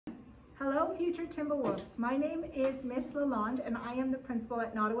Hello, future Timberwolves. My name is Miss Lalonde and I am the principal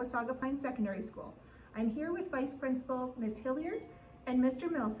at Nottawasaga Pines Secondary School. I'm here with Vice Principal Ms. Hilliard and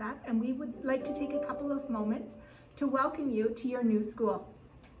Mr. Millsap, and we would like to take a couple of moments to welcome you to your new school.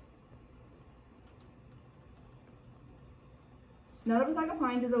 Nottawasaga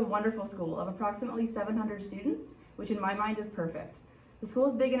Pines is a wonderful school of approximately 700 students, which in my mind is perfect. The school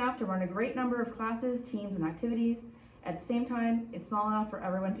is big enough to run a great number of classes, teams, and activities. At the same time, it's small enough for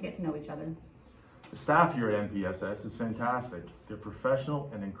everyone to get to know each other. The staff here at NPSS is fantastic. They're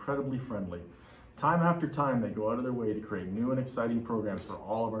professional and incredibly friendly. Time after time, they go out of their way to create new and exciting programs for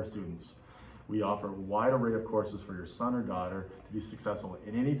all of our students. We offer a wide array of courses for your son or daughter to be successful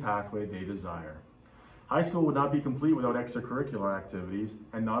in any pathway they desire. High school would not be complete without extracurricular activities,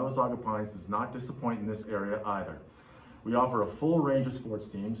 and Nottawasaga Pines does not disappoint in this area either. We offer a full range of sports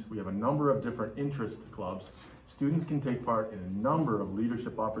teams. We have a number of different interest clubs. Students can take part in a number of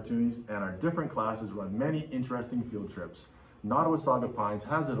leadership opportunities, and our different classes run many interesting field trips. Nottawasaga Pines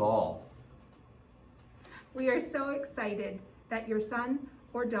has it all. We are so excited that your son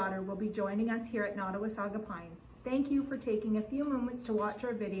or daughter will be joining us here at Nottawasaga Pines. Thank you for taking a few moments to watch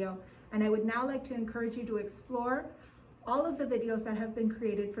our video, and I would now like to encourage you to explore all of the videos that have been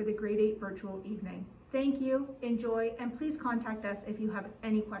created for the Grade 8 virtual evening. Thank you, enjoy, and please contact us if you have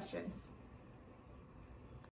any questions.